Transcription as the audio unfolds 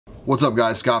What's up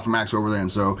guys, Scott from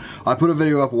Overland. So I put a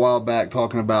video up a while back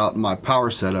talking about my power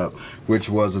setup, which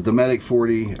was a Dometic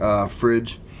 40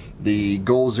 fridge, the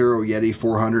Zero Yeti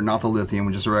 400, not the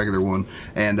lithium, just a regular one,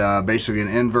 and basically an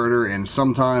inverter and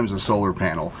sometimes a solar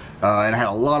panel. And I had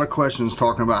a lot of questions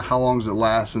talking about how long does it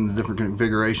last in the different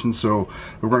configurations, so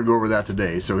we're going to go over that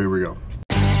today. So here we go.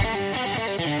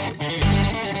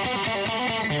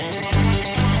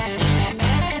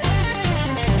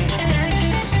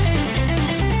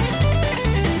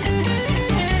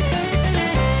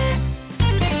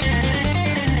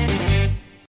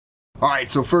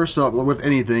 Alright, so first up, with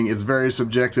anything, it's very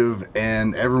subjective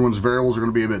and everyone's variables are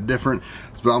going to be a bit different,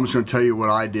 but I'm just going to tell you what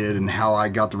I did and how I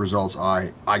got the results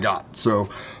I got. So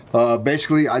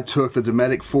basically I took the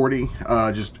Dometic 40,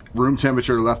 just room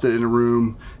temperature, left it in a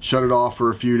room, shut it off for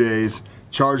a few days,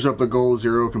 charged up the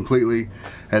Zero completely,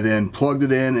 and then plugged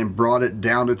it in and brought it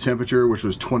down to temperature, which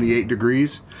was 28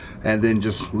 degrees, and then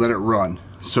just let it run.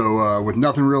 So with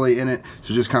nothing really in it,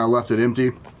 so just kind of left it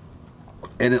empty.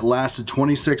 And it lasted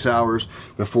 26 hours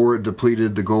before it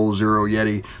depleted the Zero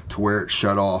Yeti to where it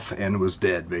shut off and was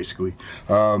dead, basically.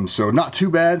 So not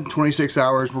too bad, 26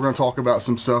 hours. We're going to talk about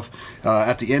some stuff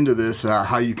at the end of this,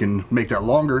 how you can make that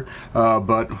longer,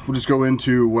 but we'll just go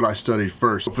into what I studied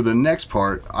first. So for the next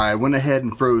part, I went ahead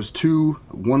and froze two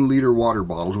 1 liter water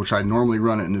bottles, which I normally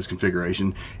run it in this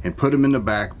configuration, and put them in the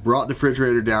back, brought the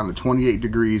refrigerator down to 28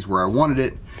 degrees where I wanted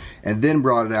it, and then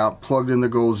brought it out, plugged in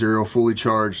the Zero fully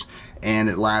charged, and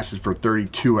it lasted for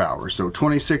 32 hours. So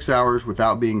 26 hours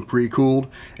without being pre-cooled,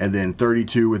 and then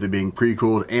 32 with it being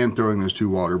pre-cooled and throwing those two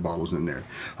water bottles in there.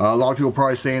 A lot of people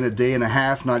probably saying a day and a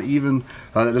half, not even.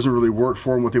 That doesn't really work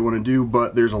for them what they want to do,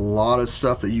 but there's a lot of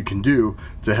stuff that you can do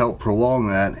to help prolong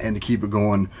that and to keep it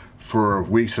going for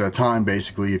weeks at a time,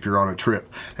 basically, if you're on a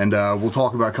trip. And we'll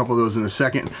talk about a couple of those in a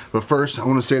second. But first, I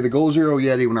want to say the Zero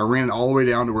Yeti, when I ran it all the way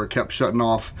down to where it kept shutting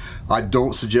off, I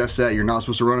don't suggest that. You're not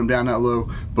supposed to run them down that low,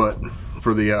 but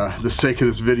for the sake of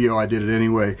this video, I did it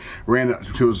anyway. Ran it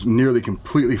until it was nearly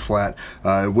completely flat.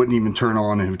 It wouldn't even turn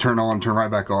on. It would turn on and turn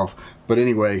right back off. But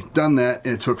anyway, done that,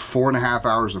 and it took 4.5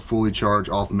 hours to fully charge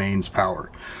off mains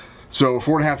power. So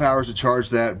 4.5 hours to charge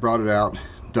that, brought it out,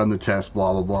 done the test,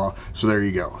 blah blah blah. So there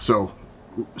you go. So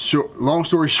long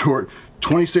story short,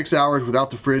 26 hours without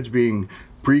the fridge being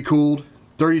pre-cooled,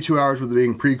 32 hours with it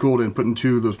being pre-cooled, and putting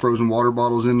two of those frozen water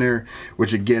bottles in there,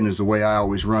 which again is the way I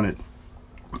always run it.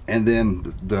 And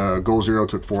then the Zero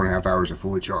took 4.5 hours to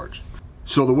fully charge.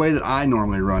 So the way that I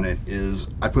normally run it is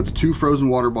I put the two frozen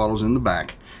water bottles in the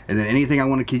back, and then anything I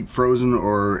want to keep frozen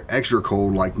or extra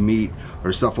cold, like meat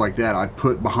or stuff like that, I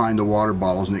put behind the water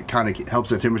bottles, and it kind of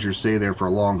helps the temperature stay there for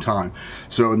a long time.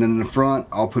 So, and then in the front,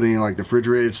 I'll put in like the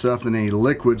refrigerated stuff, and any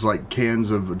liquids like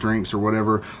cans of drinks or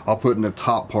whatever, I'll put in the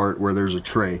top part where there's a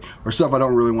tray, or stuff I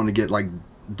don't really want to get like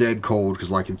dead cold,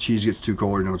 because like if cheese gets too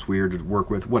cold, you know, it's weird to work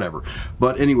with, whatever.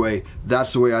 But anyway,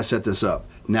 that's the way I set this up.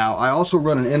 Now I also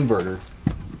run an inverter,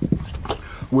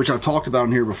 which I've talked about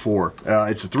in here before.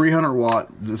 It's a 300 watt.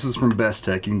 This is from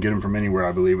Bestek. You can get them from anywhere,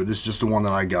 I believe, but this is just the one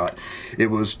that I got. It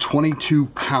was 22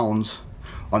 pounds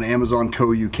on Amazon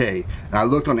Co. UK, and I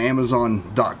looked on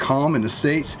Amazon.com in the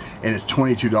States, and it's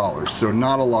 $22, so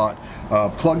not a lot.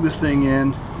 Plug this thing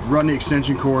in, run the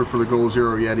extension cord for the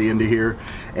Zero Yeti into here,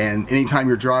 and anytime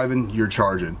you're driving, you're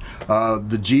charging.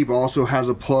 The Jeep also has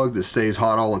a plug that stays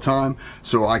hot all the time,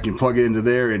 so I can plug it into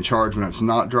there and charge when it's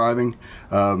not driving,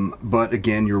 but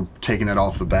again, you're taking it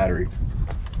off the battery.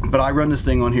 But I run this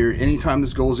thing on here. Anytime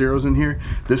this Zero's in here,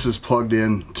 this is plugged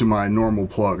in to my normal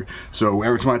plug. So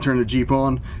every time I turn the Jeep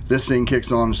on, this thing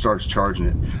kicks on and starts charging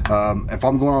it. If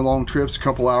I'm going on long trips, a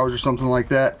couple hours or something like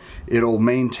that, it'll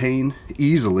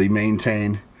easily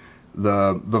maintain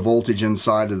the voltage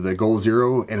inside of the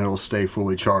Zero, and it'll stay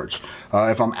fully charged.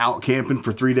 If I'm out camping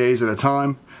for 3 days at a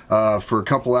time, for a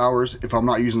couple hours, if I'm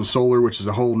not using solar, which is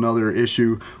a whole nother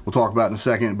issue we'll talk about in a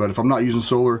second, but if I'm not using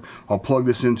solar, I'll plug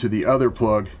this into the other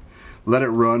plug, let it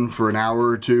run for an hour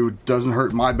or two. Doesn't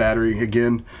hurt my battery.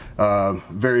 Again,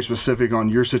 very specific on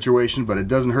your situation, but it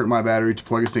doesn't hurt my battery to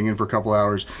plug this thing in for a couple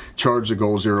hours, charge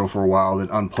the Zero for a while, then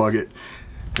unplug it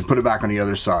and put it back on the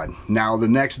other side. Now the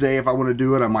next day, if I want to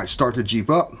do it, I might start the Jeep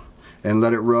up and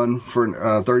let it run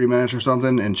for 30 minutes or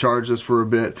something, and charge this for a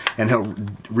bit and help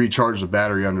recharge the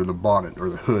battery under the bonnet or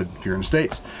the hood if you're in the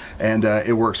States, and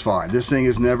it works fine. This thing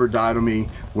has never died on me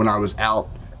when I was out,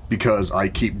 because I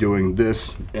keep doing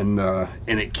this, and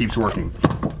it keeps working.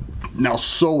 Now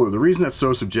solar, the reason that's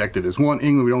so subjective is, one,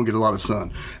 England, we don't get a lot of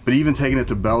sun, but even taking it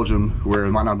to Belgium, where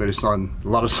it might not be a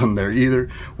lot of sun there either,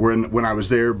 when I was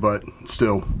there, but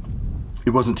still, it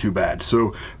wasn't too bad.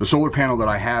 So the solar panel that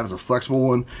I have is a flexible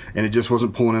one, and it just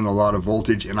wasn't pulling in a lot of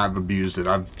voltage, and I've abused it.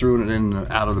 I've thrown it in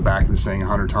and out of the back of this thing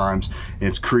 100 times, and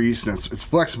it's creased, and it's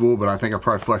flexible, but I think I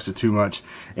probably flexed it too much,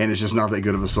 and it's just not that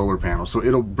good of a solar panel. So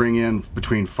it'll bring in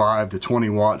between 5 to 20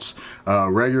 watts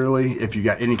regularly if you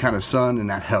got any kind of sun, and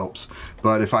that helps.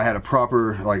 But if I had a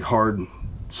proper, like, hard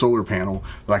solar panel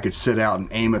that I could sit out and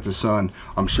aim at the sun,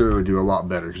 I'm sure it would do a lot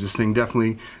better, because this thing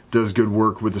definitely does good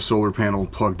work with the solar panel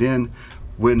plugged in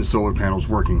when the solar panel's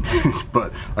working.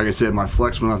 But like I said, my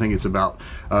flex one, I think it's about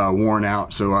worn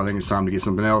out, so I think it's time to get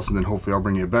something else, and then hopefully I'll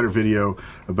bring you a better video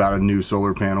about a new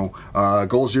solar panel.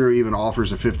 Goal Zero even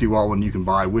offers a 50 watt one you can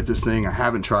buy with this thing. I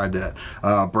haven't tried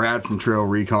that. Brad from Trail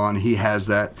Recon, he has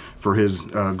that for his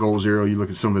Goal Zero. You look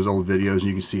at some of his old videos and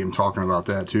you can see him talking about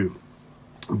that too.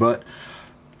 But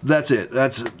that's it.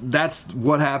 That's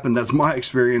what happened. That's my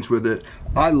experience with it.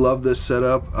 I love this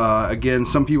setup. Again,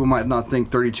 some people might not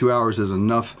think 32 hours is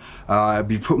enough.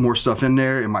 If you put more stuff in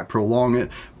there, it might prolong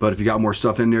it, but if you got more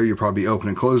stuff in there, you'll probably be opening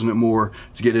and closing it more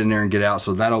to get in there and get out,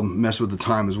 so that'll mess with the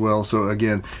time as well. So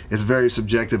again, it's very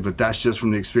subjective, but that's just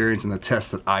from the experience and the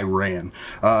test that I ran.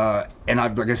 And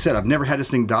like I said, I've never had this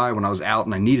thing die when I was out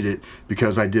and I needed it,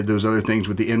 because I did those other things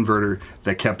with the inverter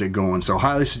that kept it going. So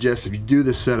highly suggest, if you do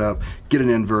this setup, get an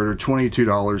inverter.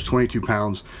 $22, 22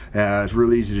 pounds. It's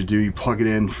really easy to do. You plug it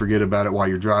in, forget about it while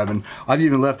you're driving. I've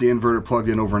even left the inverter plugged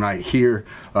in overnight here.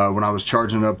 When I was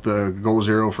charging up the Goal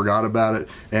Zero, forgot about it,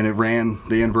 and it ran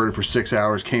the inverter for 6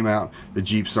 hours, came out, the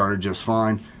Jeep started just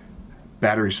fine.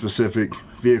 Battery specific,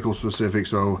 vehicle specific,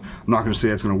 so I'm not going to say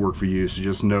that's going to work for you, so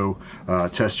just know,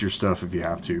 test your stuff if you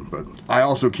have to. But I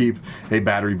also keep a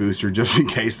battery booster just in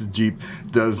case the Jeep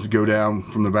does go down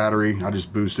from the battery. I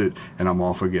just boost it and I'm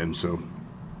off again. So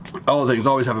all the things,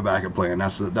 always have a backup plan.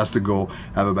 That's the goal,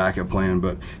 have a backup plan.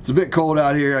 But it's a bit cold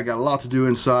out here. I got a lot to do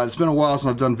inside. It's been a while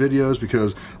since I've done videos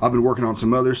because I've been working on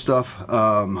some other stuff.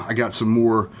 I got some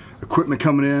more equipment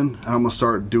coming in, and I'm gonna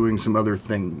start doing some other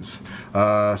things.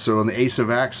 So on the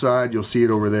ACEVAC side, you'll see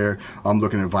it over there. I'm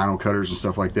looking at vinyl cutters and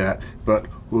stuff like that, but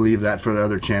we'll leave that for the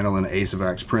other channel in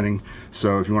ACEVAC's printing.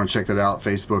 So if you want to check that out,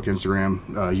 Facebook, Instagram,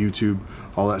 YouTube,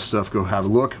 all that stuff, go have a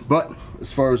look. But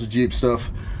as far as the Jeep stuff,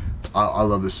 I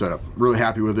love this setup. Really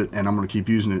happy with it, and I'm going to keep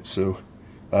using it. So,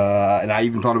 and I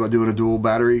even thought about doing a dual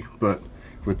battery, but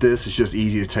with this, it's just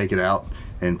easy to take it out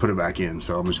and put it back in.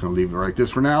 So I'm just going to leave it like this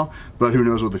for now, but who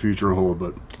knows what the future will hold.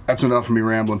 But that's enough for me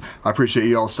rambling. I appreciate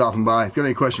you all stopping by. If you got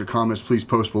any questions or comments, please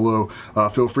post below.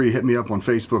 Feel free to hit me up on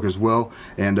Facebook as well,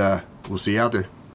 and we'll see you out there.